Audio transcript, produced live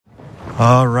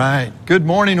All right. Good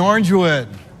morning, Orangewood.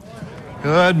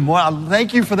 Good morning.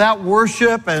 Thank you for that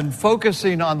worship and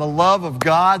focusing on the love of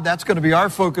God. That's going to be our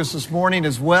focus this morning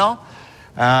as well.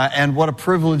 And what a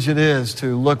privilege it is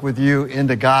to look with you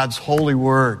into God's holy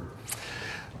word.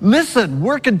 Listen,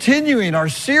 we're continuing our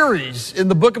series in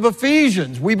the book of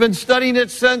Ephesians. We've been studying it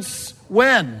since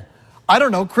when? I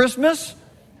don't know, Christmas?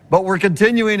 But we're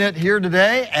continuing it here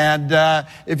today. And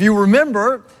if you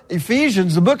remember,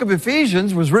 Ephesians, the book of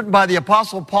Ephesians was written by the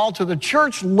Apostle Paul to the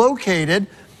church located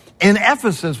in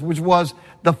Ephesus, which was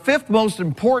the fifth most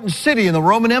important city in the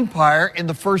Roman Empire in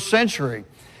the first century.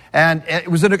 And it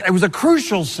was a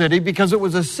crucial city because it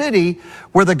was a city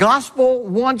where the gospel,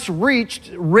 once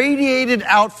reached, radiated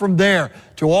out from there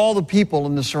to all the people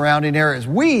in the surrounding areas.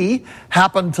 We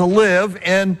happen to live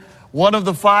in one of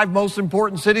the five most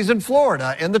important cities in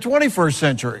Florida in the 21st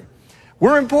century.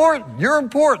 We're important. You're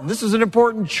important. This is an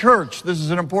important church. This is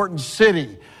an important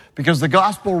city because the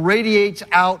gospel radiates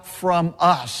out from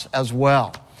us as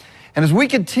well. And as we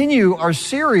continue our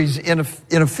series in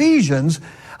Ephesians,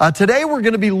 today we're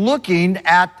going to be looking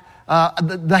at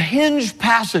the hinge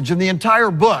passage in the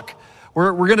entire book.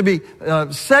 We're going to be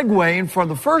segueing from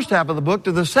the first half of the book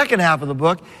to the second half of the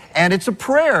book, and it's a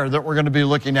prayer that we're going to be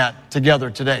looking at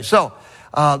together today. So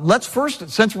let's first,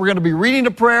 since we're going to be reading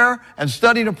a prayer and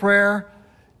studying a prayer,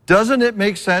 doesn't it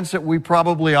make sense that we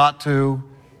probably ought to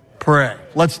pray?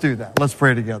 Let's do that. Let's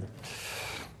pray together.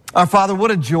 Our Father,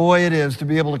 what a joy it is to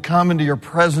be able to come into your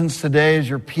presence today as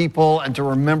your people and to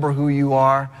remember who you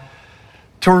are.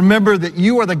 To remember that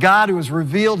you are the God who has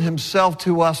revealed himself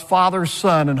to us, Father,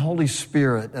 Son, and Holy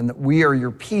Spirit, and that we are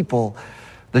your people,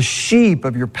 the sheep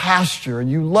of your pasture, and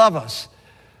you love us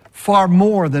far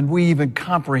more than we even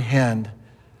comprehend.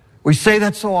 We say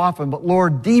that so often, but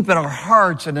Lord, deep in our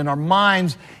hearts and in our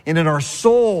minds and in our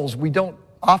souls, we don't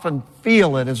often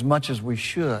feel it as much as we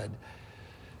should.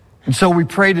 And so we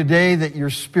pray today that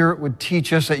your Spirit would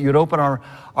teach us, that you'd open our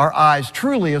eyes.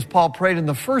 Truly, as Paul prayed in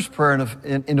the first prayer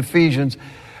in Ephesians,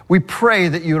 we pray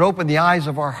that you would open the eyes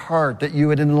of our heart, that you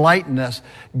would enlighten us,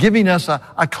 giving us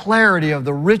a clarity of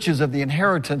the riches of the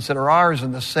inheritance that are ours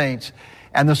in the saints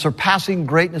and the surpassing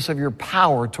greatness of your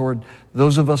power toward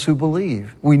those of us who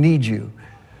believe. We need you.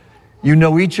 You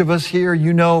know each of us here.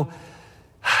 You know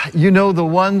the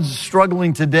ones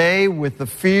struggling today with the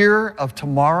fear of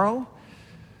tomorrow,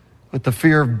 with the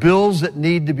fear of bills that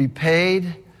need to be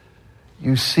paid.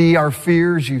 You see our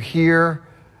fears, you hear,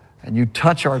 and you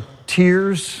touch our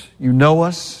tears. You know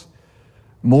us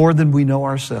more than we know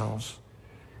ourselves.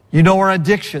 You know our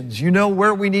addictions. You know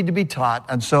where we need to be taught.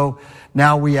 And so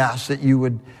now we ask that you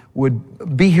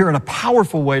would be here in a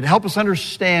powerful way to help us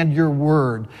understand your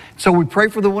word. So we pray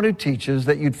for the one who teaches,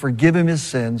 that you'd forgive him his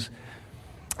sins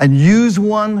and use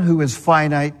one who is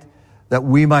finite, that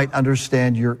we might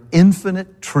understand your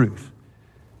infinite truth.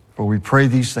 For we pray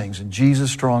these things in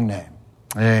Jesus' strong name.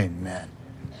 Amen.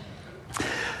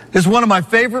 It's one of my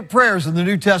favorite prayers in the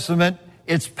New Testament.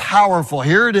 It's powerful.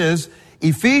 Here it is,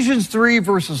 Ephesians 3,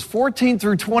 verses 14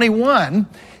 through 21.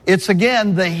 It's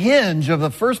again the hinge of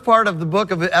the first part of the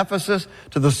book of Ephesus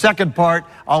to the second part.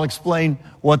 I'll explain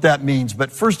what that means.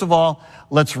 But first of all,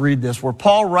 let's read this, where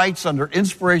Paul writes under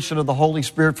inspiration of the Holy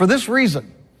Spirit, for this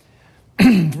reason,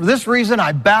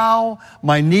 I bow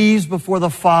my knees before the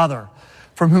Father,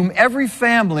 from whom every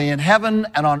family in heaven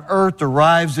and on earth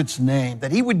derives its name,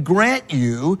 that he would grant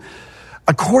you,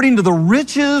 according to the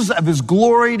riches of his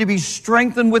glory, to be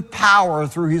strengthened with power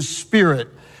through his Spirit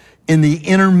in the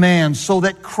inner man, so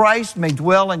that Christ may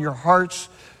dwell in your hearts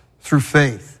through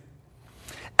faith.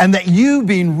 And that you,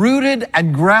 being rooted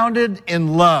and grounded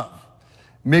in love,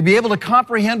 may be able to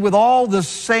comprehend with all the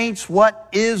saints what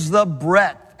is the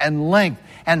breadth and length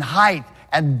and height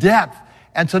and depth,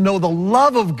 and to know the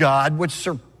love of God which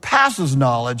surpasses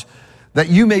knowledge, that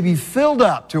you may be filled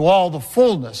up to all the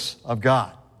fullness of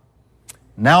God.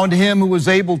 Now unto him who was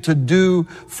able to do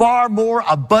far more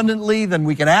abundantly than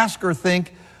we can ask or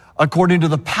think, according to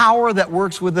the power that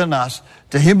works within us,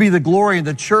 to him be the glory in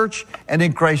the church and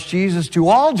in Christ Jesus to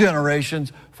all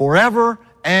generations, forever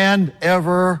and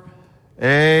ever.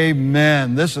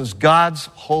 Amen. This is God's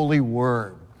holy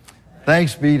word.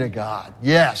 Thanks be to God.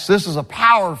 Yes, this is a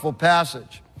powerful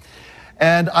passage.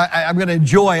 And I'm going to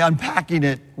enjoy unpacking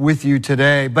it with you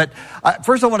today. But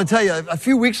first I want to tell you, a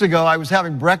few weeks ago I was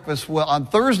having breakfast on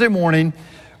Thursday morning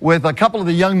with a couple of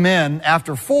the young men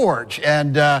after Forge.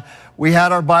 And we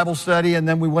had our Bible study and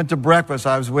then we went to breakfast.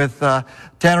 I was with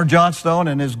Tanner Johnstone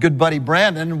and his good buddy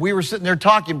Brandon. And we were sitting there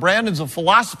talking. Brandon's a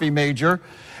philosophy major.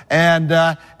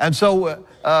 And so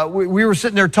we were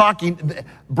sitting there talking.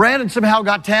 Brandon somehow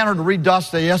got Tanner to read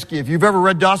Dostoevsky. If you've ever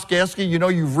read Dostoevsky, you know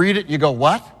you've read it and you go,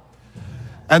 what?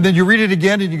 And then you read it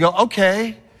again and you go,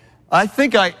 okay,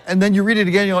 and then you read it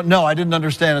again and you go, no, I didn't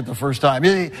understand it the first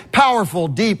time. Powerful,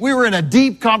 deep. We were in a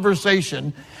deep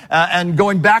conversation and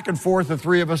going back and forth, the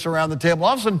three of us around the table.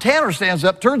 All of a sudden, Tanner stands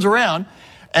up, turns around,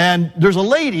 and there's a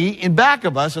lady in back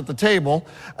of us at the table,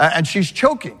 and she's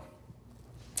choking.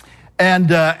 And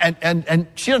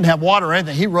she doesn't have water or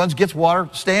anything. He runs, gets water,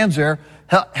 stands there,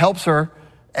 helps her,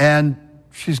 and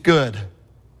she's good.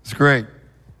 It's great.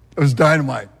 It was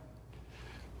dynamite.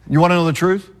 You want to know the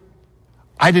truth?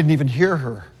 I didn't even hear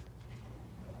her.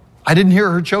 I didn't hear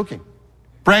her choking.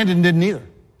 Brandon didn't either.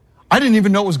 I didn't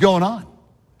even know what was going on.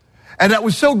 And that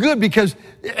was so good because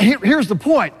here's the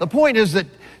point. The point is that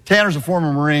Tanner's a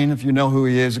former Marine, if you know who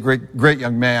he is, a great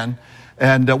young man.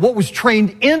 And what was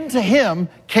trained into him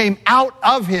came out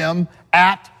of him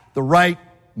at the right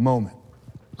moment.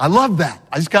 I love that.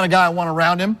 I just kind of guy I want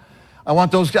around him. I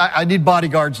want those guys. I need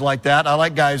bodyguards like that. I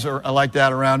like guys like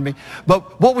that around me.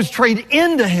 But what was trained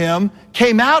into him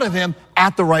came out of him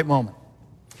at the right moment.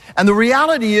 And the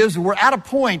reality is we're at a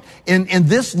point in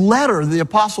this letter the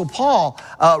Apostle Paul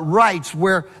writes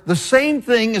where the same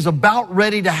thing is about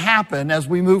ready to happen as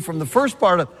we move from the first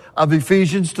part of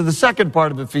Ephesians to the second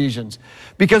part of Ephesians.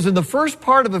 Because in the first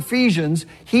part of Ephesians,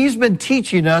 he's been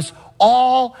teaching us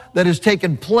all that has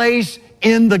taken place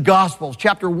in the Gospels.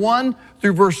 Chapter 1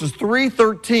 through verses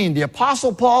 3-13. The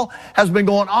Apostle Paul has been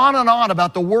going on and on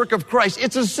about the work of Christ.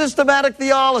 It's a systematic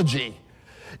theology.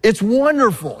 It's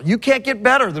wonderful. You can't get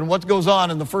better than what goes on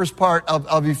in the first part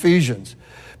of Ephesians.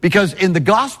 Because in the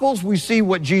Gospels, we see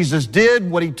what Jesus did,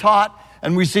 what he taught,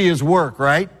 and we see his work,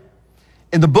 right?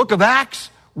 In the book of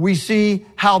Acts, we see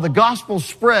how the gospel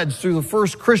spreads through the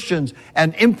first Christians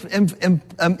and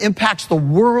impacts the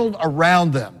world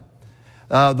around them.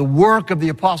 The work of the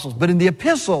apostles. But in the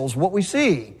epistles, what we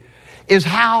see is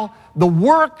how the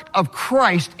work of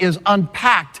Christ is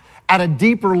unpacked at a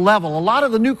deeper level. A lot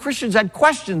of the new Christians had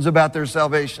questions about their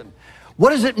salvation. What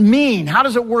does it mean? How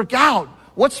does it work out?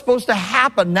 What's supposed to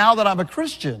happen now that I'm a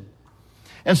Christian?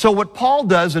 And so what Paul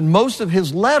does in most of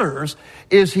his letters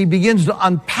is he begins to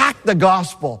unpack the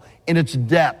gospel in its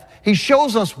depth. He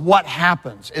shows us what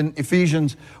happens. In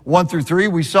Ephesians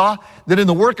 1-3, we saw that in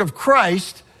the work of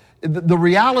Christ, the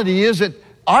reality is that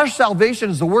our salvation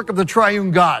is the work of the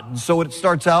triune God. And so it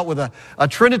starts out with a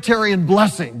Trinitarian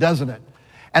blessing, doesn't it?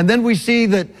 And then we see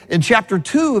that in chapter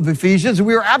 2 of Ephesians,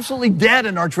 we are absolutely dead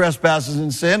in our trespasses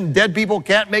and sin. Dead people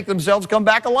can't make themselves come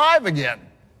back alive again.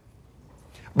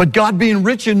 But God, being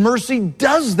rich in mercy,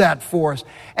 does that for us.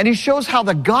 And he shows how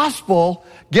the gospel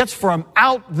gets from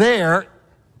out there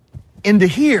into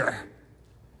here.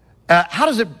 How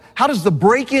does the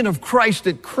break-in of Christ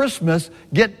at Christmas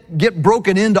get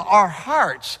broken into our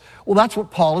hearts? Well, that's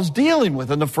what Paul is dealing with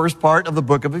in the first part of the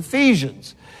book of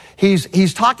Ephesians.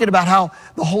 He's talking about how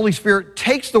the Holy Spirit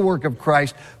takes the work of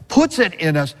Christ, puts it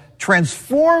in us,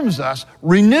 transforms us,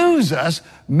 renews us,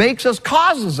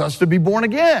 causes us to be born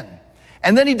again.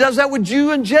 And then he does that with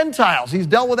Jew and Gentiles. He's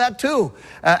dealt with that too,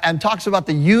 and talks about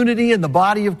the unity in the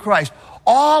body of Christ.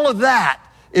 All of that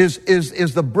is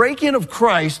the break-in of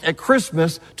Christ at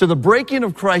Christmas to the break-in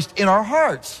of Christ in our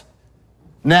hearts.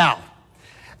 Now,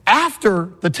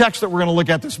 after the text that we're going to look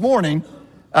at this morning,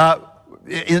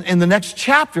 in the next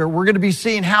chapter, we're going to be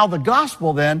seeing how the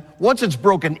gospel then, once it's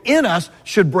broken in us,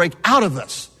 should break out of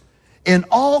us in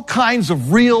all kinds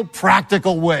of real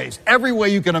practical ways. Every way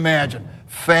you can imagine.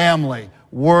 Family,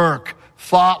 work,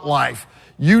 thought life,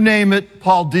 you name it,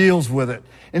 Paul deals with it.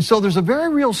 And so there's a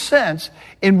very real sense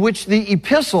in which the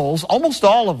epistles, almost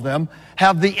all of them,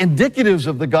 have the indicatives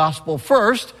of the gospel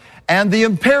first and the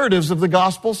imperatives of the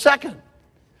gospel second.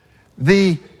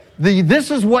 This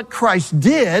is what Christ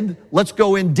did. Let's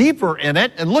go in deeper in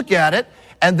it and look at it.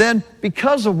 And then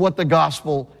because of what the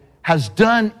gospel has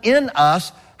done in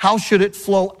us, how should it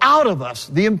flow out of us?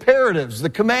 The imperatives, the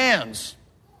commands.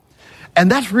 And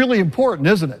that's really important,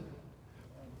 isn't it?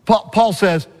 Paul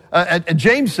says, and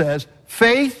James says,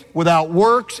 faith without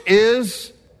works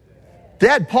is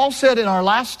dead. Paul said in our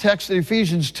last text in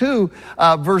Ephesians 2,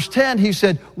 verse 10, he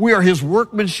said, we are his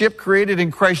workmanship created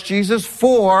in Christ Jesus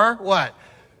for what?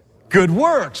 Good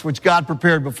works, which God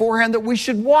prepared beforehand that we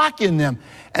should walk in them.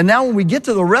 And now when we get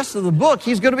to the rest of the book,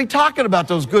 he's going to be talking about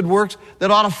those good works that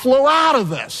ought to flow out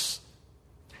of us.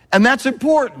 And that's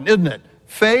important, isn't it?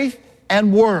 Faith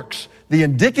and works. The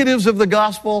indicatives of the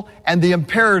gospel and the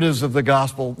imperatives of the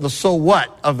gospel, the so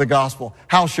what of the gospel.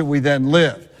 How should we then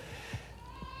live?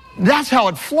 That's how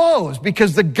it flows,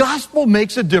 because the gospel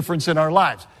makes a difference in our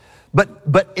lives.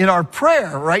 But in our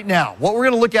prayer right now, what we're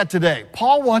going to look at today,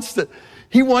 Paul wants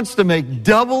to make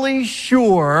doubly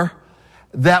sure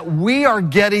that we are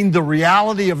getting the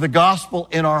reality of the gospel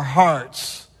in our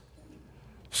hearts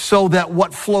so that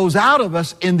what flows out of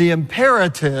us in the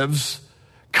imperatives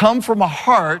come from a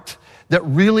heart that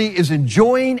really is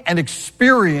enjoying and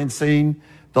experiencing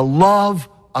the love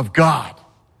of God.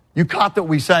 You caught that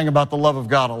we sang about the love of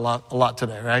God a lot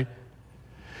today, right?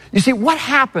 You see, what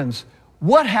happens?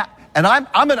 And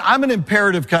I'm an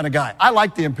imperative kind of guy. I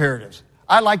like the imperatives.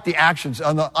 I like the actions.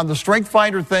 On the Strength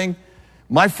Finder thing,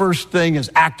 my first thing is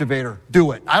activator.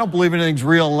 Do it. I don't believe anything's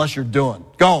real unless you're going,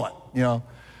 you know.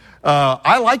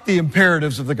 I like the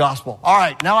imperatives of the gospel. All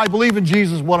right, now I believe in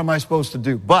Jesus. What am I supposed to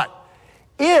do? But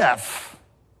if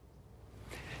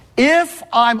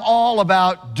I'm all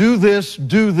about do this,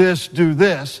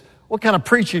 what kind of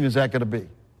preaching is that going to be?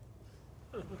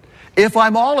 If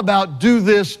I'm all about do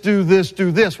this,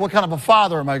 what kind of a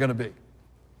father am I going to be?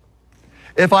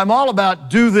 If I'm all about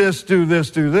do this,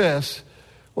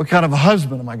 what kind of a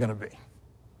husband am I going to be?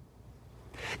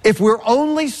 If we're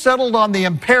only settled on the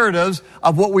imperatives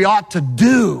of what we ought to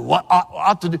do,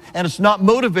 and it's not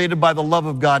motivated by the love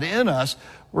of God in us,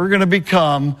 we're going to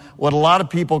become what a lot of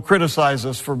people criticize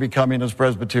us for becoming as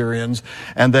Presbyterians,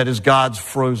 and that is God's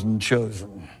frozen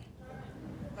chosen.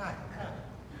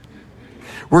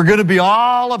 We're going to be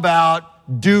all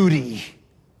about duty.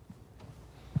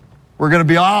 We're going to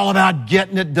be all about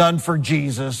getting it done for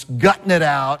Jesus, gutting it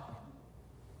out.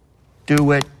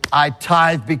 Do it. I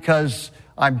tithe because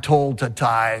I'm told to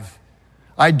tithe.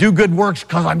 I do good works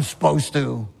because I'm supposed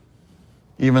to,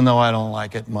 even though I don't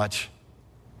like it much.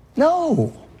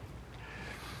 No.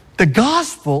 The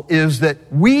gospel is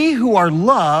that we who are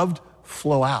loved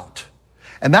flow out.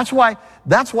 And that's why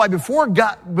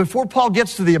before Paul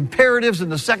gets to the imperatives in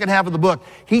the second half of the book,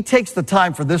 he takes the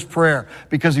time for this prayer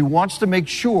because he wants to make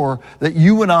sure that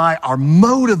you and I are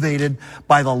motivated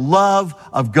by the love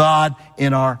of God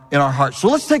in our hearts. So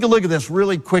let's take a look at this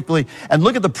really quickly and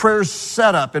look at the prayer's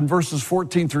setup in verses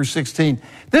 14 through 16.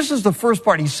 This is the first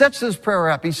part. He sets this prayer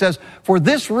up. He says, "For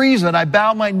this reason I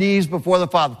bow my knees before the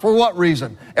Father." For what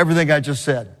reason? Everything I just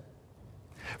said.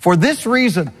 For this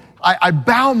reason I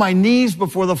bow my knees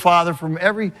before the Father, from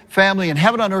every family in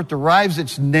heaven and earth derives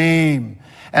its name.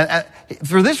 And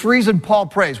for this reason, Paul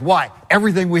prays. Why?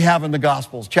 Everything we have in the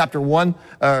Gospels, chapter 1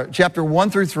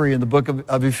 through 3 in the book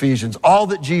of Ephesians, all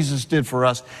that Jesus did for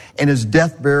us in his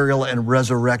death, burial, and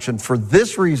resurrection. For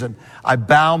this reason, I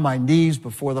bow my knees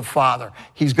before the Father.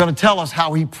 He's going to tell us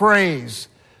how he prays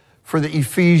for the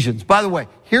Ephesians. By the way,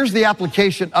 here's the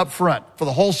application up front for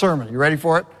the whole sermon. You ready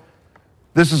for it?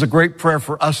 This is a great prayer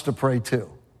for us to pray too.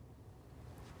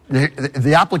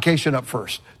 The application up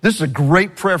first. This is a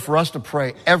great prayer for us to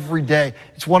pray every day.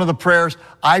 It's one of the prayers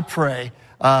I pray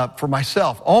for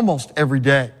myself almost every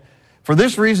day. For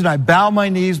this reason, I bow my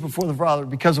knees before the Father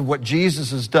because of what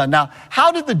Jesus has done. Now,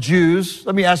 how did the Jews,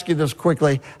 let me ask you this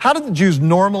quickly, how did the Jews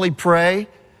normally pray?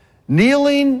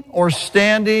 Kneeling or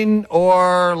standing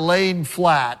or laying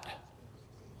flat?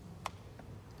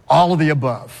 All of the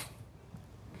above.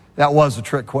 That was a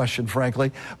trick question,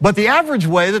 frankly. But the average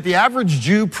way that the average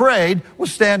Jew prayed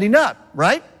was standing up,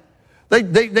 right?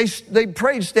 They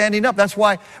prayed standing up. That's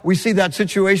why we see that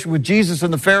situation with Jesus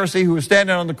and the Pharisee who was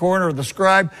standing on the corner, or the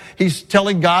scribe. He's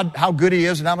telling God how good he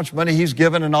is and how much money he's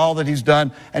given and all that he's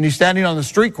done. And he's standing on the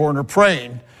street corner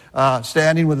praying,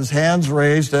 standing with his hands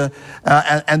raised.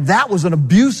 And that was an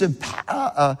abusive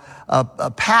path.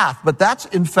 But that's,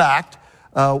 in fact,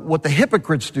 what the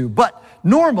hypocrites do. But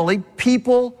normally,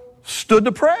 people stood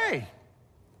to pray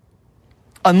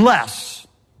unless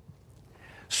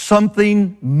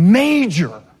something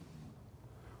major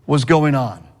was going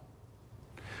on.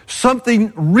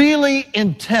 Something really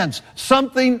intense,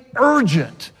 something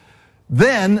urgent.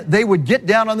 Then they would get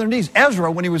down on their knees.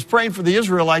 Ezra, when he was praying for the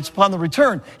Israelites upon the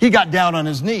return, he got down on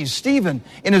his knees. Stephen,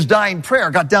 in his dying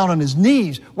prayer, got down on his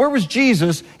knees. Where was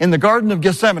Jesus in the Garden of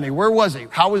Gethsemane? Where was he?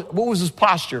 What was his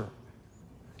posture?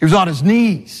 He was on his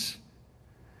knees.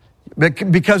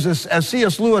 Because as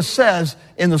C.S. Lewis says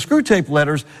in the Screwtape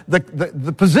Letters,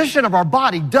 the position of our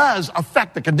body does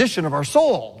affect the condition of our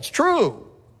soul. It's true.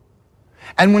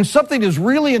 And when something is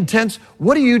really intense,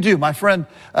 what do? My friend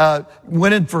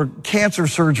went in for cancer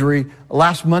surgery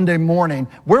last Monday morning.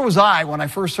 Where was I when I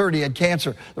first heard he had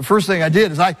cancer? The first thing I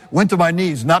did is I went to my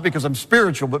knees, not because I'm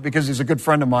spiritual, but because he's a good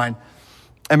friend of mine,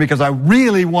 and because I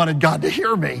really wanted God to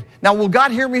hear me. Now, will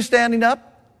God hear me standing up?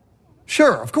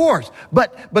 Sure, of course.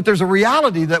 But there's a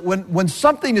reality that when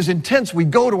something is intense, we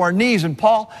go to our knees. And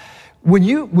Paul,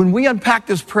 when we unpack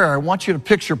this prayer, I want you to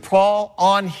picture Paul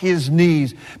on his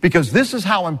knees, because this is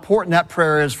how important that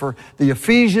prayer is for the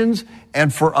Ephesians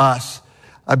and for us.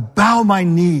 I bow my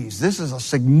knees. This is a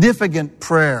significant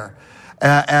prayer.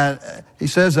 And he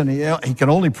says, and he can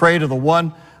only pray to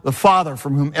the Father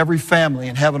from whom every family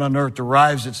in heaven and earth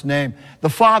derives its name. The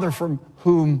Father from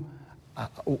whom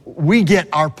we get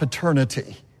our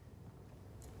paternity.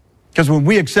 Because when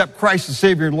we accept Christ as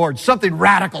Savior and Lord, something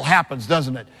radical happens,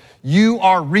 doesn't it? You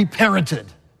are reparented.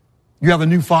 You have a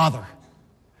new father.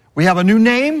 We have a new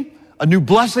name, a new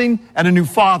blessing, and a new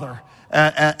father.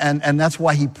 And that's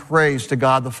why he prays to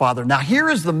God the Father. Now here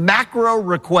is the macro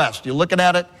request. You're looking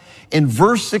at it in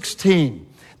verse 16.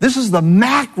 This is the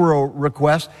macro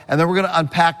request, and then we're going to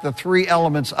unpack the three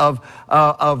elements of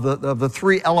the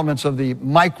three elements of the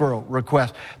micro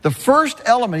request. The first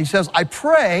element, he says, I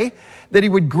pray that he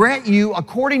would grant you,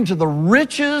 according to the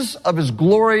riches of his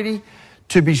glory,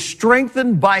 to be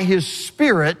strengthened by his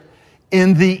Spirit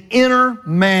in the inner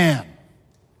man.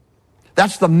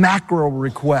 That's the macro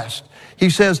request.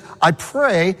 He says, I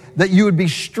pray that you would be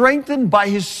strengthened by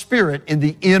his Spirit in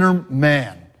the inner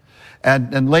man.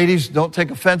 And ladies, don't take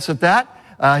offense at that.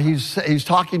 He's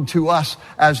talking to us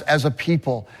as a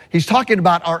people. He's talking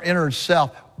about our inner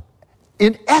self.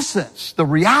 In essence, the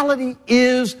reality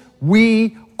is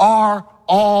we are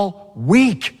all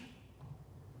weak.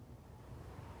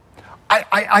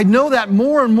 I know that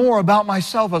more and more about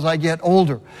myself as I get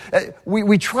older.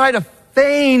 We try to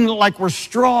feign like we're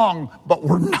strong, but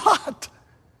we're not.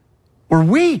 We're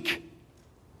weak.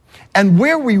 And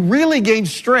where we really gain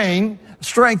strength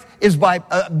is by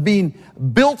being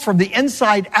built from the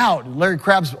inside out. Larry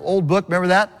Crabb's old book, remember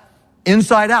that?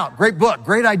 Inside Out. Great book,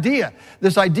 great idea.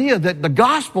 This idea that the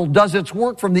gospel does its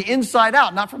work from the inside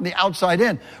out, not from the outside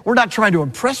in. We're not trying to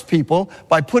impress people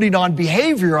by putting on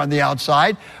behavior on the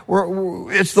outside.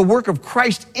 It's the work of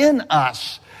Christ in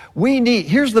us.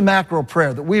 Here's the macro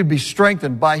prayer, that we would be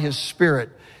strengthened by his Spirit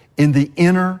in the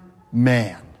inner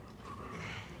man.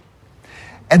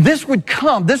 And this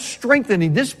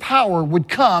strengthening, this power would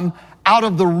come out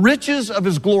of the riches of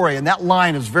his glory. And that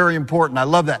line is very important. I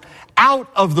love that. Out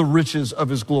of the riches of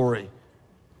his glory.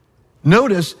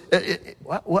 Notice,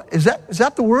 what is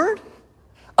that the word?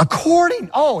 According.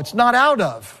 Oh, it's not out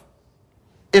of.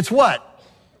 It's what?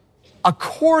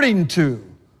 According to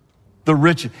the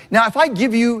riches. Now, if I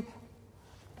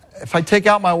take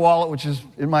out my wallet, which is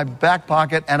in my back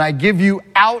pocket, and I give you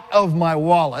out of my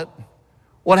wallet,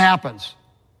 what happens?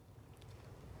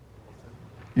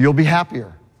 You'll be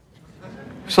happier.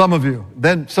 Some of you.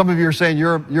 Then some of you are saying,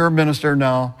 you're a minister.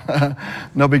 No,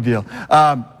 no big deal.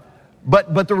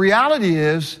 But the reality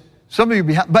is, some of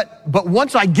you but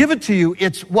once I give it to you,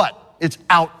 it's what? It's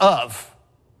out of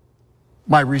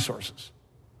my resources.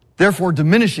 Therefore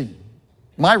diminishing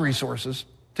my resources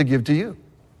to give to you.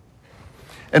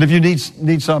 And if you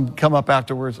need some, come up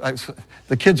afterwards.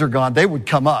 The kids are gone. They would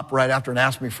come up right after and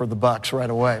ask me for the bucks right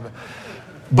away.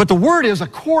 But the word is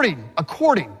according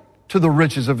to the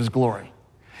riches of his glory.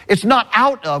 It's not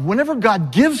out of. Whenever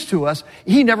God gives to us,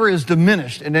 he never is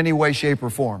diminished in any way, shape, or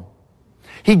form.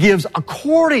 He gives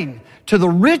according to the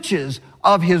riches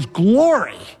of his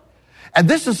glory. And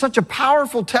this is such a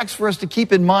powerful text for us to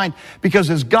keep in mind, because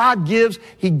as God gives,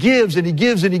 he gives and he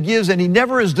gives and he gives, and he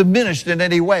never is diminished in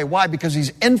any way. Why? Because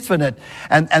he's infinite.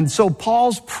 And so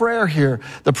Paul's prayer here,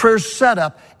 the prayer's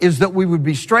setup, is that we would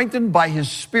be strengthened by his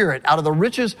Spirit out of the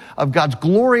riches of God's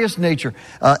glorious nature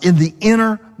in the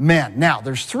inner man. Now,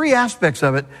 there's three aspects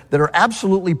of it that are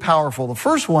absolutely powerful. The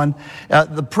first one,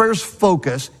 the prayer's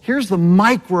focus. Here's the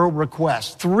micro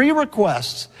request. Three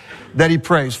requests that he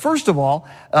prays. First of all,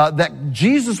 that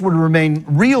Jesus would remain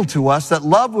real to us, that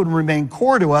love would remain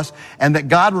core to us, and that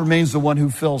God remains the one who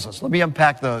fills us. Let me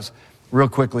unpack those real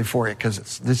quickly for you, because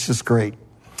it's just great.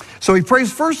 So he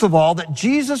prays, first of all, that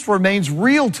Jesus remains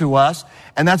real to us,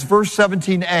 and that's verse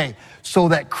 17a, so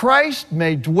that Christ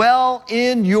may dwell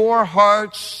in your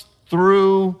hearts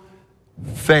through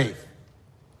faith.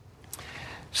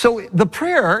 So the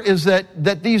prayer is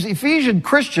that these Ephesian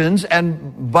Christians,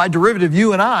 and by derivative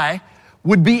you and I,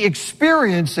 would be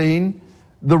experiencing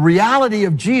the reality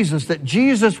of Jesus, that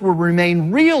Jesus will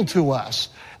remain real to us.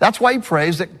 That's why he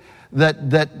prays that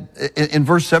in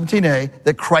verse 17a,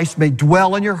 that Christ may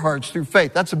dwell in your hearts through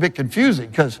faith. That's a bit confusing,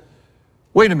 because,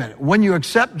 wait a minute, when you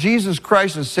accept Jesus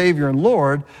Christ as Savior and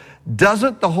Lord,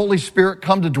 doesn't the Holy Spirit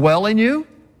come to dwell in you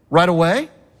right away?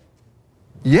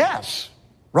 Yes,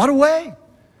 right away.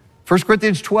 1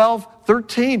 Corinthians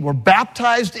 12:13, we're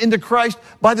baptized into Christ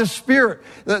by the Spirit.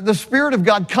 The Spirit of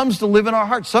God comes to live in our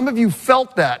hearts. Some of you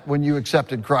felt that when you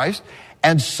accepted Christ,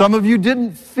 and some of you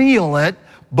didn't feel it,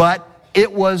 but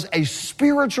it was a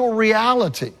spiritual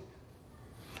reality.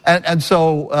 And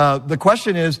so the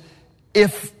question is,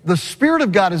 if the Spirit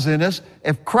of God is in us,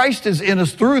 if Christ is in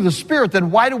us through the Spirit,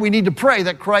 then why do we need to pray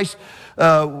that Christ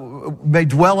may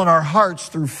dwell in our hearts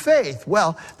through faith?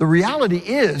 Well, the reality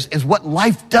is what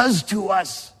life does to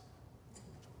us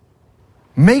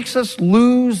makes us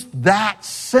lose that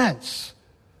sense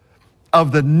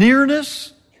of the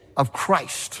nearness of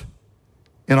Christ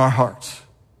in our hearts.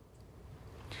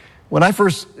 When I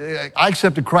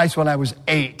accepted Christ when I was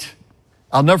 8.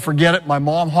 I'll never forget it. My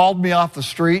mom hauled me off the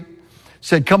street,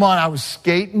 said, come on. I was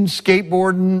skating,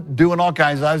 skateboarding, doing all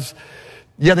kinds.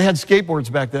 They had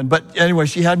skateboards back then. But anyway,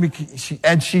 she had me,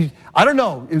 I don't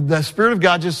know, the Spirit of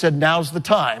God just said, now's the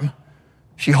time.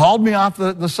 She hauled me off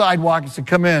the sidewalk and said,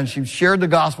 come in. She shared the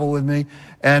gospel with me.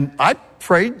 And I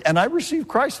prayed and I received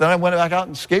Christ. Then I went back out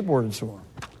and skateboarded some more.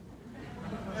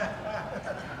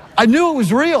 I knew it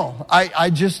was real. I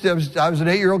was an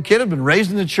 8-year-old kid, had been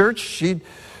raised in the church.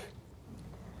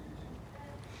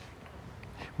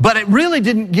 But it really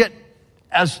didn't get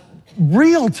as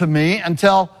real to me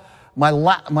until my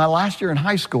last year in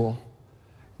high school.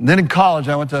 And then in college,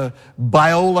 I went to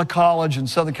Biola College in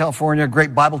Southern California, a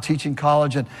great Bible teaching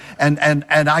college, and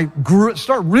I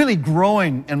started really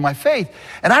growing in my faith.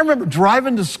 And I remember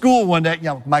driving to school one day,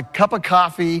 my cup of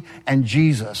coffee and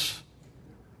Jesus,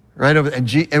 right over,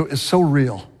 and it was so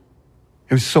real.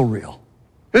 It was so real.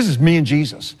 This is me and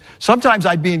Jesus. Sometimes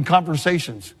I'd be in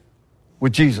conversations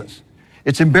with Jesus.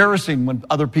 It's embarrassing when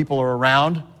other people are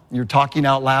around and you're talking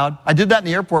out loud. I did that in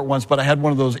the airport once, but I had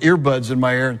one of those earbuds in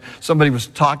my ear and somebody was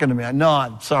talking to me.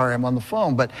 I'm sorry, I'm on the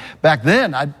phone. But back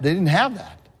then, they didn't have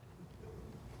that.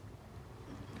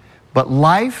 But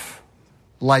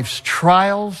life's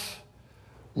trials,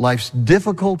 life's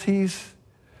difficulties,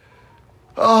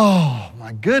 oh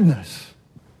my goodness.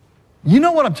 You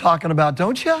know what I'm talking about,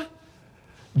 don't you?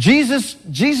 Jesus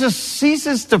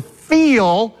ceases to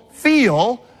feel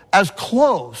as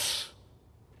close.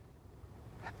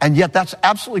 And yet that's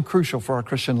absolutely crucial for our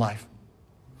Christian life.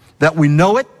 That we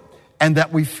know it and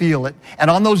that we feel it. And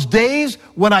on those days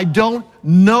when I don't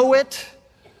know it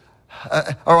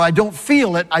or I don't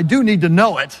feel it, I do need to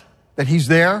know it. That He's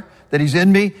there, that He's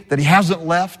in me, that He hasn't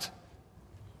left.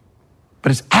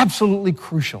 But it's absolutely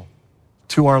crucial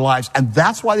to our lives. And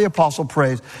that's why the apostle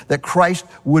prays that Christ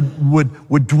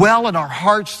would dwell in our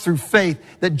hearts through faith,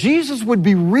 that Jesus would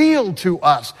be real to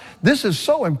us. This is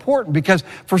so important because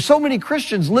for so many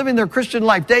Christians living their Christian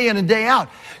life day in and day out,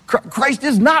 Christ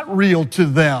is not real to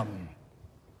them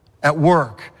at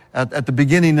work, at the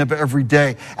beginning of every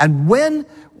day. And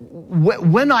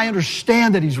when I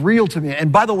understand that He's real to me,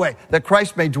 and by the way, that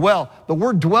Christ may dwell, the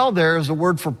word dwell there is a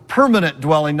word for permanent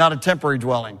dwelling, not a temporary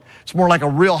dwelling. It's more like a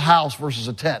real house versus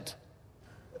a tent.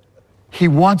 He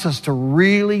wants us to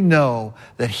really know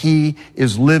that He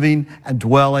is living and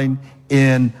dwelling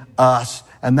in us.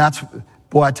 And that's,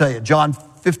 boy, I tell you, John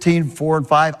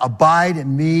 15:4-5, abide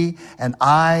in me and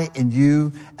I in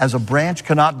you. As a branch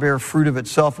cannot bear fruit of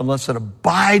itself unless it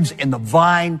abides in the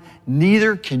vine,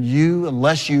 neither can you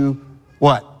unless you,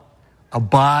 what?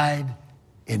 Abide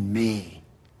in me.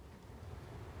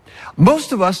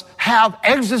 Most of us have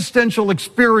existential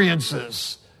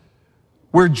experiences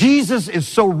where Jesus is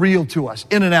so real to us,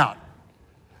 in and out.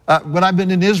 When I've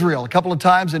been in Israel, a couple of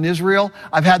times in Israel,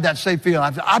 I've had that same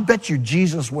feeling. I bet you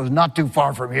Jesus was not too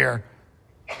far from here.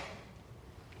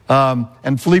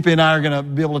 And Felipe and I are going to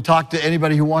be able to talk to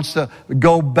anybody who wants to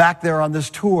go back there on this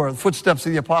tour, the Footsteps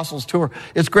of the Apostles tour.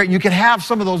 It's great. You can have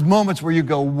some of those moments where you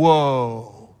go,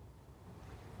 whoa.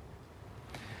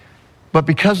 But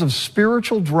because of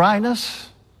spiritual dryness,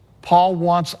 Paul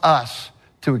wants us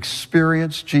to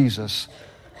experience Jesus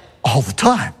all the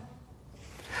time.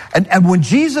 And when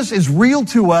Jesus is real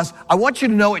to us, I want you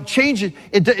to know it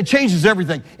changes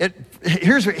everything.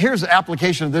 Here's the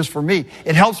application of this for me.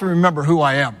 It helps me remember who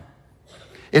I am.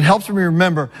 It helps me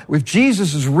remember if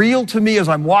Jesus is real to me as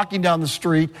I'm walking down the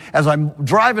street, as I'm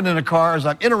driving in a car, as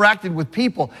I'm interacting with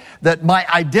people, that my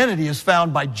identity is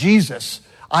found by Jesus.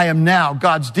 I am now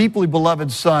God's deeply beloved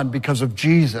son because of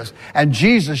Jesus. And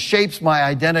Jesus shapes my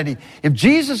identity. If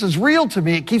Jesus is real to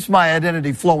me, it keeps my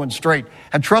identity flowing straight.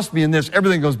 And trust me in this,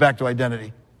 everything goes back to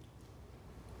identity.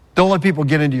 Don't let people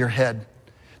get into your head.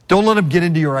 Don't let them get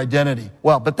into your identity.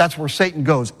 Well, but that's where Satan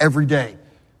goes every day.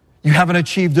 You haven't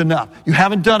achieved enough. You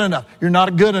haven't done enough. You're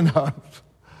not good enough.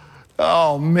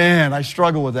 Oh man, I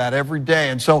struggle with that every day.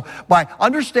 And so by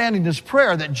understanding this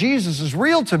prayer that Jesus is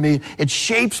real to me, it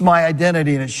shapes my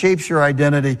identity and it shapes your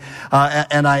identity.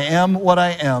 And I am what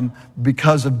I am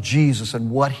because of Jesus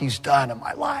and what He's done in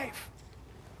my life.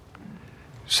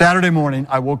 Saturday morning,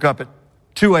 I woke up at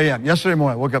 2 a.m. Yesterday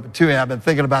morning, I woke up at 2 a.m. I've been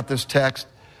thinking about this text.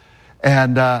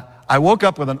 And I woke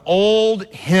up with an old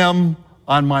hymn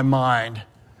on my mind.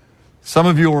 Some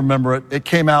of you will remember it. It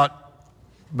came out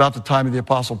about the time of the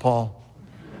Apostle Paul.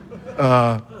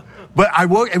 But I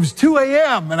woke, it was 2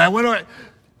 a.m. and I went,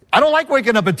 I don't like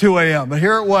waking up at 2 a.m., but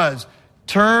here it was.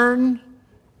 Turn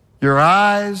your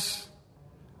eyes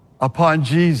upon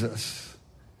Jesus.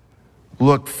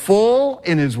 Look full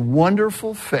in his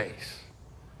wonderful face.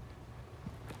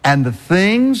 And the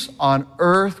things on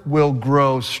earth will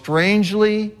grow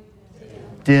strangely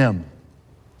dim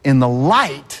in the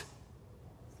light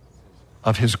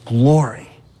of his glory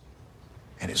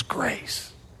and his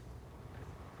grace.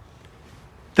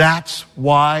 That's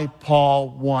why Paul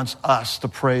wants us to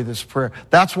pray this prayer.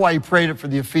 That's why he prayed it for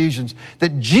the Ephesians,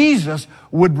 that Jesus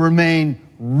would remain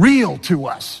real to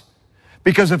us.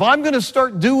 Because if I'm going to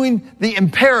start doing the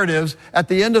imperatives at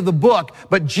the end of the book,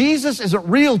 but Jesus isn't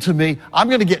real to me, I'm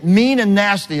going to get mean and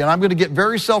nasty, and I'm going to get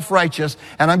very self-righteous,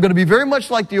 and I'm going to be very much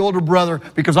like the older brother,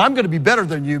 because I'm going to be better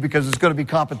than you, because it's going to be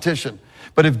competition.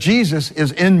 But if Jesus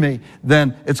is in me,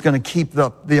 then it's going to keep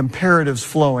the imperatives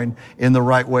flowing in the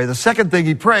right way. The second thing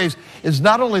he prays is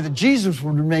not only that Jesus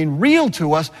would remain real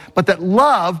to us, but that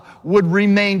love would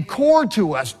remain core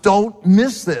to us. Don't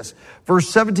miss this.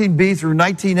 Verse 17b through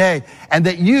 19a, and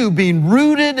that you, being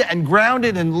rooted and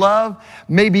grounded in love,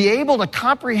 may be able to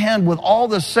comprehend with all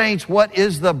the saints what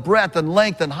is the breadth and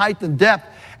length and height and depth,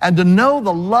 and to know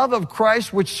the love of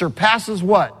Christ which surpasses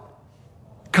what?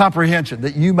 Comprehension,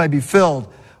 that you may be filled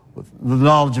with the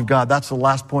knowledge of God. That's the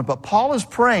last point. But Paul is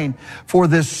praying for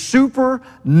this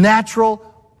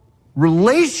supernatural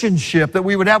relationship that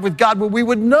we would have with God, where we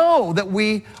would know that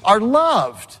we are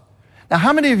loved. Now,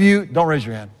 how many of you, don't raise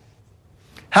your hand,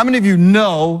 how many of you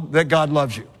know that God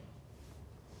loves you?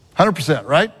 100%,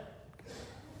 right?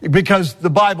 Because the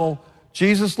Bible,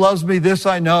 Jesus loves me, this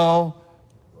I know,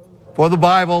 for the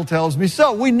Bible tells me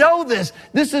so. We know this.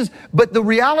 But the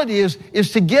reality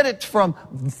is to get it from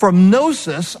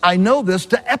gnosis, I know this,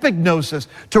 to epignosis,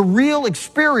 to real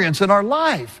experience in our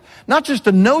life. Not just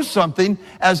to know something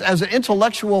as an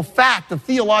intellectual fact, a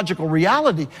theological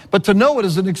reality, but to know it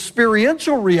as an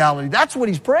experiential reality. That's what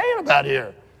he's praying about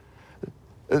here.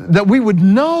 That we would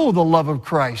know the love of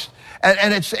Christ.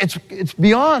 And it's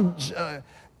beyond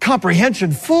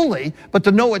comprehension fully, but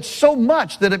to know it so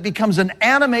much that it becomes an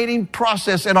animating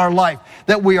process in our life,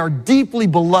 that we are deeply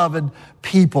beloved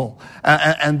people,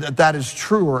 and that is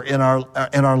truer in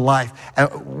our life.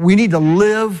 We need to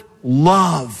live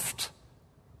loved,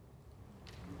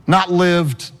 not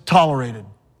lived tolerated.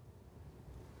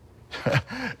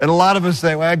 And a lot of us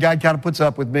say, well, God kind of puts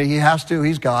up with me. He has to.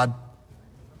 He's God.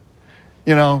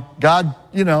 God,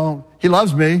 he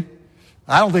loves me.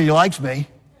 I don't think he likes me.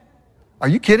 Are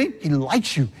you kidding? He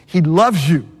likes you. He loves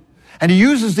you. And he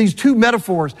uses these two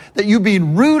metaphors, that you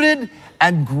being rooted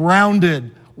and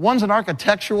grounded. One's an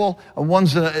architectural, and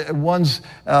one's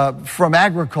from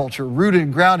agriculture, rooted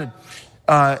and grounded.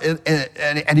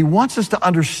 And he wants us to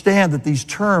understand that these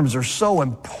terms are so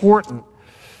important.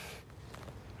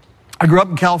 I grew up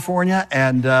in California,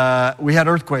 and we had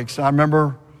earthquakes. I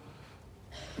remember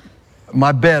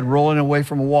my bed rolling away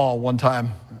from a wall one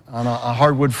time on a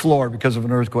hardwood floor because of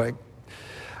an earthquake.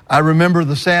 I remember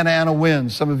the Santa Ana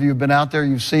winds. Some of you have been out there,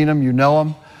 you've seen them, you know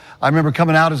them. I remember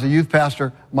coming out as a youth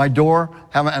pastor, my door,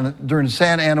 during the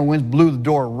Santa Ana winds, blew the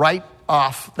door right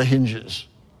off the hinges.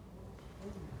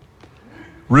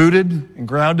 Rooted and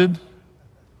grounded.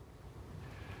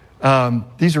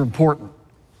 These are important.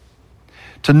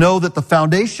 To know that the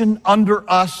foundation under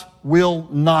us will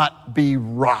not be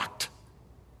rocked.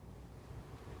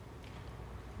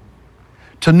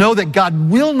 To know that God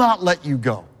will not let you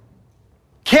go.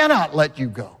 Cannot let you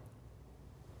go.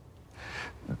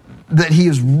 That he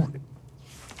is.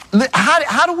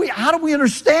 How do we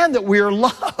understand that we are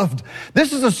loved?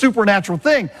 This is a supernatural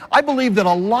thing. I believe that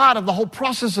a lot of the whole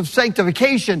process of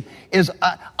sanctification is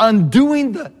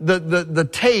undoing the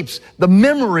tapes, the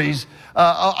memories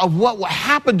of what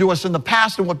happened to us in the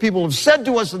past and what people have said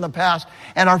to us in the past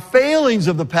and our failings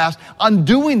of the past,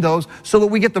 undoing those so that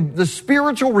we get the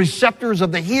spiritual receptors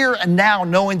of the here and now,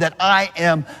 knowing that I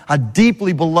am a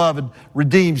deeply beloved,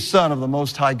 redeemed son of the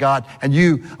Most High God, and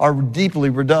you are deeply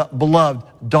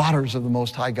beloved daughters of the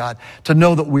Most High God. To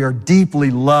know that we are deeply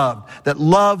loved, that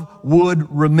love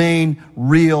would remain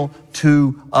real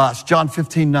to us. John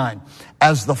 15:9.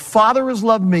 As the Father has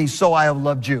loved me, so I have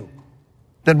loved you.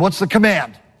 Then what's the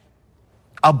command?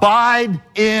 Abide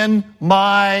in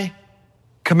my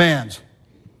commands.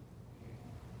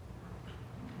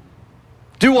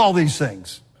 Do all these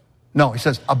things. No, he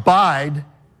says, abide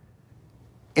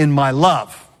in my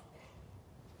love.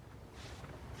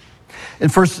 In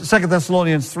 2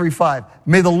 Thessalonians 3:5,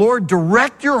 may the Lord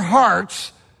direct your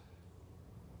hearts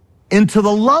into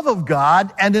the love of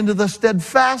God and into the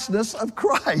steadfastness of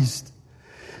Christ.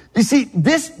 You see,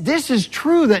 this is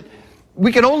true that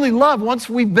we can only love once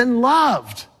we've been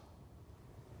loved.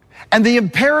 And the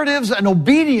imperatives and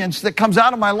obedience that comes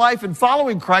out of my life in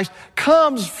following Christ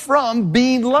comes from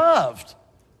being loved.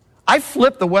 I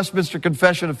flip the Westminster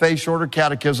Confession of Faith Shorter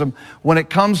Catechism when it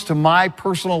comes to my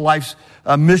personal life's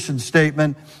mission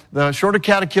statement. The Shorter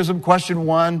Catechism, question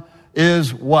 1,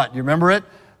 is what? You remember it?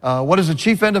 What is the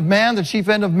chief end of man? The chief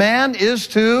end of man is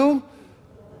to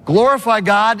glorify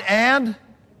God and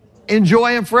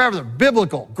enjoy Him forever.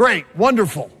 Biblical, great,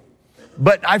 wonderful.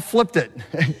 But I flipped it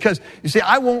because, you see,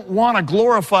 I won't want to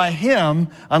glorify Him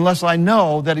unless I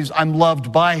know that I'm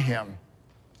loved by Him.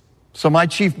 So my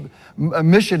chief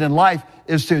mission in life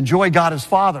is to enjoy God as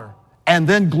Father and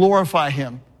then glorify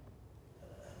Him.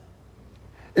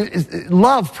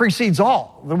 Love precedes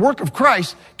all. The work of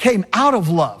Christ came out of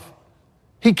love.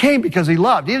 He came because He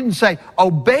loved. He didn't say,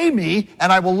 obey me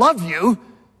and I will love you.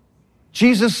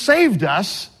 Jesus saved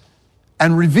us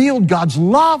and revealed God's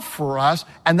love for us,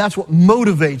 and that's what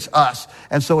motivates us.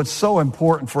 And so it's so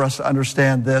important for us to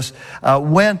understand this.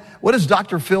 What does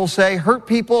Dr. Phil say? Hurt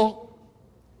people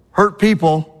hurt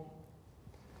people.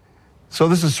 So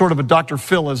this is sort of a Dr.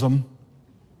 Philism.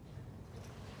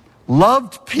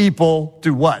 Loved people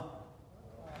do what?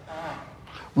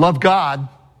 Love God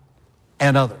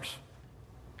and others.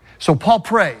 So Paul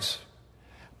prays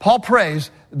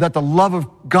that the love of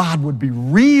God would be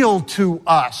real to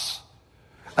us.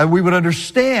 And we would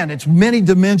understand its many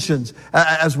dimensions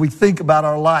as we think about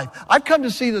our life. I've come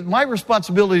to see that my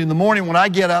responsibility in the morning when I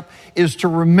get up is to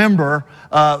remember,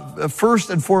 first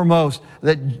and foremost,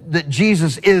 that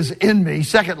Jesus is in me.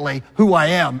 Secondly, who I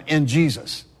am in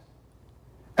Jesus.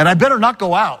 And I better not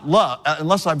go out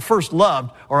unless I'm first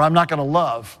loved, or I'm not going to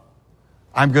love.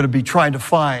 I'm going to be trying to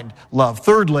find love.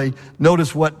 Thirdly,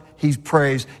 notice what he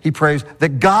prays. He prays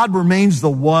that God remains the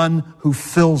one who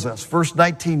fills us. Verse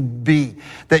 19b,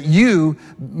 that you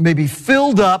may be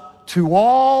filled up to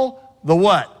all the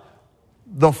what?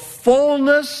 The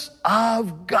fullness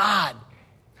of God.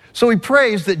 So he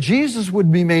prays that Jesus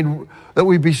would be made, that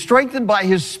we be strengthened by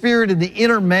His Spirit in the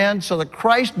inner man so that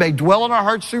Christ may dwell in our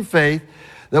hearts through faith,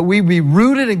 that we be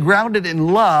rooted and grounded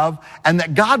in love, and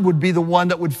that God would be the one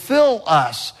that would fill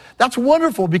us. That's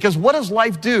wonderful, because what does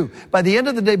life do? By the end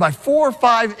of the day, by 4 or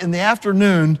 5 in the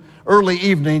afternoon, early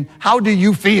evening, how do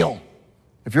you feel?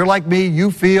 If you're like me, you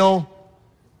feel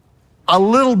a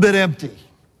little bit empty,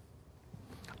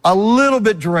 a little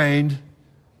bit drained,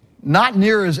 not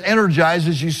near as energized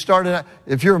as you started out.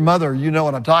 If you're a mother, you know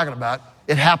what I'm talking about.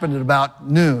 It happened at about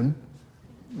noon,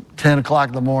 10 o'clock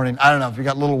in the morning. I don't know if you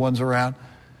got little ones around.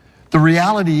 The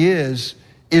reality is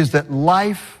that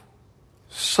life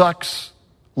sucks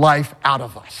life out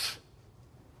of us.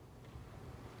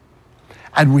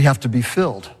 And we have to be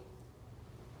filled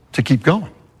to keep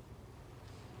going.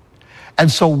 And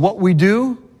so what we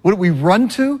do, what we run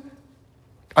to,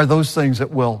 are those things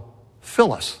that will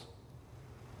fill us.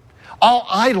 All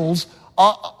idols,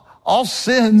 all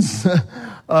sins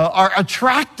are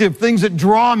attractive things that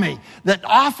draw me, that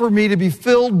offer me to be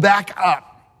filled back up.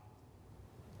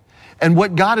 And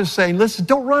what God is saying, listen,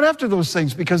 don't run after those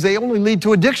things because they only lead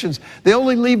to addictions. They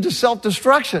only lead to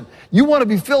self-destruction. You want to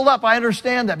be filled up. I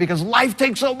understand that because life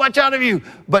takes so much out of you.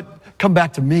 But come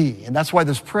back to me. And that's why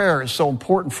this prayer is so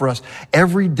important for us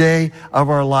every day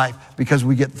of our life, because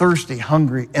we get thirsty,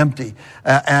 hungry, empty,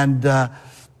 and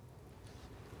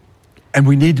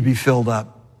we need to be filled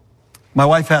up. My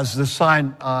wife has this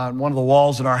sign on one of the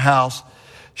walls in our house.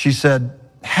 She said,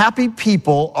 happy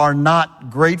people are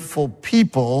not grateful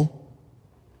people.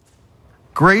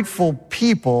 Grateful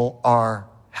people are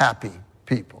happy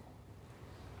people.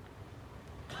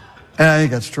 And I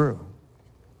think that's true.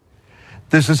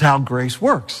 This is how grace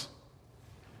works.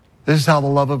 This is how the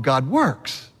love of God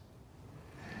works.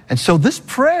 And so this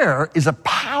prayer is a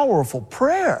powerful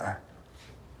prayer.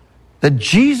 That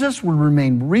Jesus would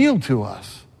remain real to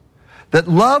us. That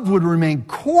love would remain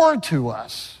core to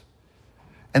us.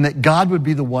 And that God would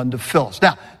be the one to fill us.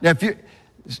 Now if you're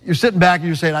sitting back and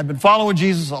you're saying, I've been following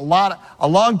Jesus a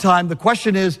long time. The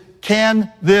question is,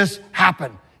 can this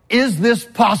happen? Is this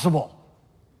possible?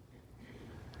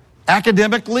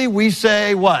 Academically, we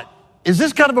say what? Is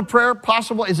this kind of a prayer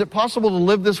possible? Is it possible to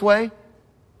live this way?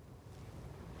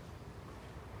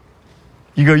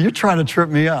 You go, you're trying to trip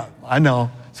me up. I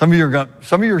know. Some of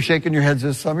you are shaking your heads.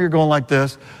 Some of you are going like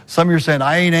this. Some of you are saying,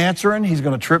 I ain't answering. He's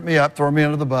going to trip me up, throw me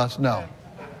under the bus. No.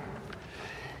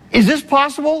 Is this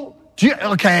possible?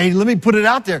 Okay, let me put it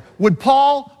out there. Would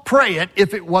Paul pray it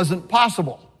if it wasn't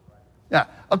possible? Yeah.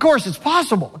 Of course it's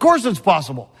possible. Of course it's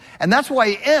possible. And that's why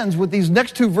he ends with these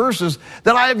next two verses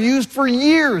that I have used for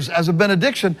years as a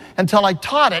benediction until I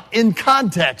taught it in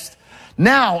context.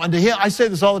 Now unto him, I say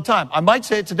this all the time. I might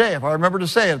say it today if I remember to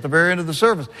say it at the very end of the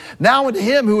service. Now unto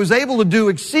him who is able to do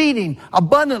exceeding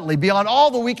abundantly beyond all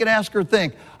that we can ask or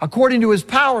think, according to his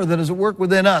power that is at work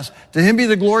within us. To him be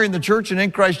the glory in the church and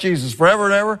in Christ Jesus forever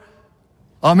and ever.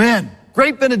 Amen.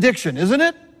 Great benediction, isn't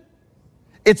it?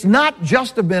 It's not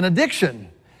just a benediction.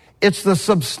 It's the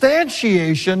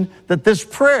substantiation that this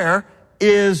prayer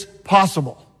is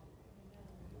possible.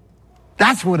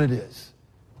 That's what it is.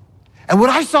 And when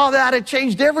I saw that, it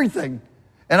changed everything.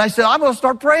 And I said, I'm going to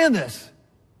start praying this.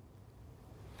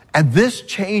 And this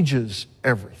changes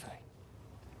everything.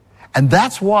 And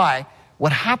that's why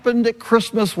what happened at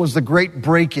Christmas was the great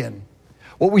break-in.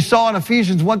 What we saw in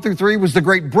Ephesians 1-3 was the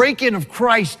great break-in of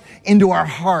Christ into our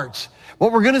hearts.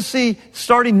 What we're going to see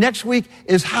starting next week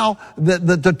is how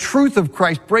the truth of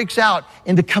Christ breaks out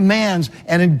into commands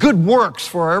and in good works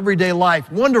for our everyday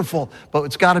life. Wonderful, but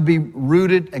it's got to be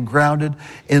rooted and grounded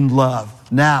in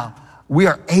love. Now, we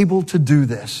are able to do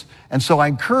this. And so I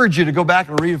encourage you to go back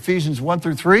and read Ephesians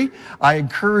 1-3. I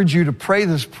encourage you to pray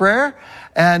this prayer.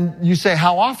 And you say,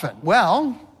 how often?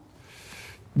 Well,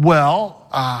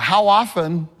 how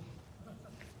often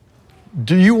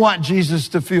do you want Jesus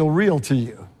to feel real to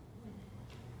you?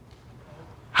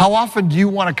 How often do you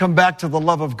want to come back to the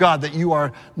love of God, that you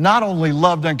are not only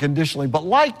loved unconditionally, but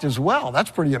liked as well? That's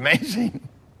pretty amazing.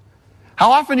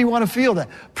 How often do you want to feel that?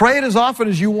 Pray it as often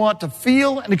as you want to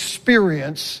feel and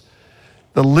experience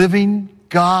the living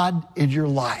God in your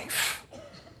life.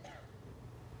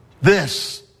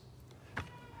 This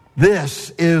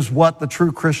is what the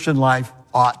true Christian life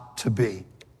ought to be.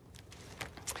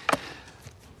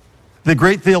 The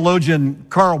great theologian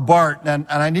Karl Barth, and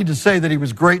I need to say that he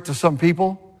was great to some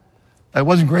people. It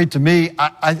wasn't great to me.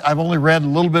 I've only read a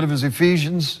little bit of his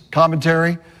Ephesians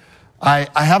commentary. I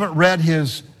haven't read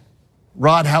his,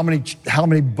 Rod, how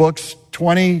many books?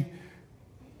 20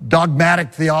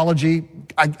 dogmatic theology.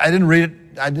 I didn't read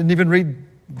it. I didn't even read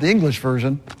the English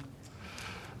version.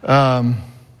 But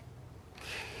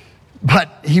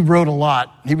he wrote a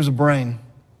lot. He was a brain.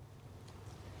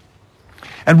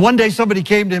 And one day somebody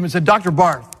came to him and said, Dr.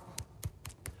 Barth,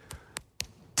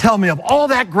 tell me, of all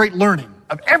that great learning,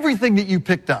 of everything that you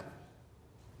picked up,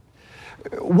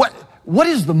 what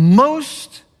is the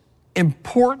most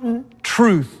important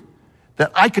truth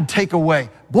that I could take away?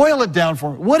 Boil it down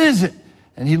for me. What is it?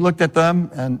 And he looked at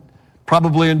them and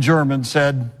probably in German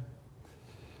said,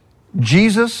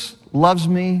 Jesus loves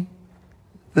me,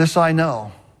 this I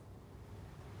know,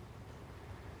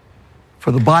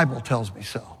 for the Bible tells me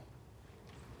so.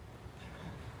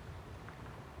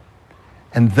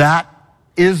 And that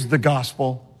is the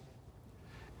gospel.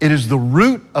 It is the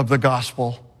root of the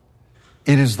gospel.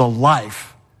 It is the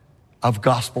life of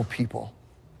gospel people.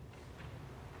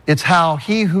 It's how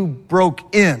he who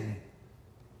broke in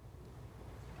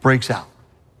breaks out.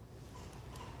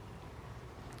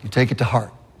 You take it to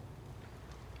heart.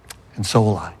 And so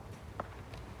will I.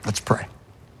 Let's pray.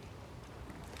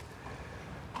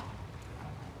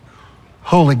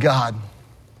 Holy God,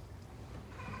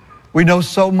 we know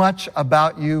so much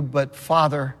about you, but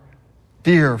Father,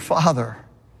 dear Father,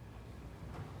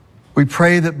 we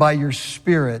pray that by your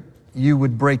Spirit, you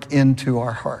would break into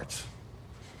our hearts.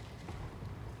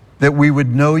 That we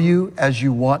would know you as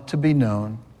you want to be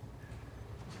known.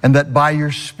 And that by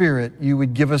your Spirit, you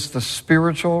would give us the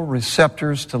spiritual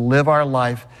receptors to live our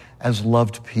life as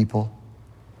loved people.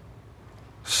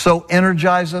 So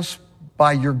energize us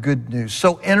by your good news.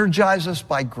 So energize us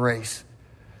by grace.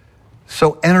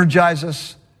 So energize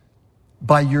us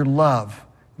by your love,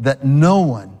 that no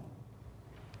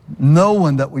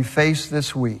one that we face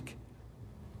this week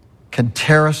can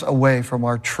tear us away from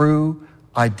our true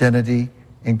identity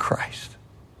in Christ.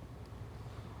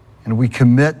 And we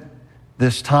commit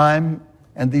this time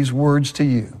and these words to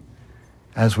you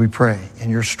as we pray in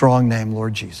your strong name,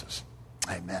 Lord Jesus.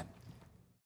 Amen.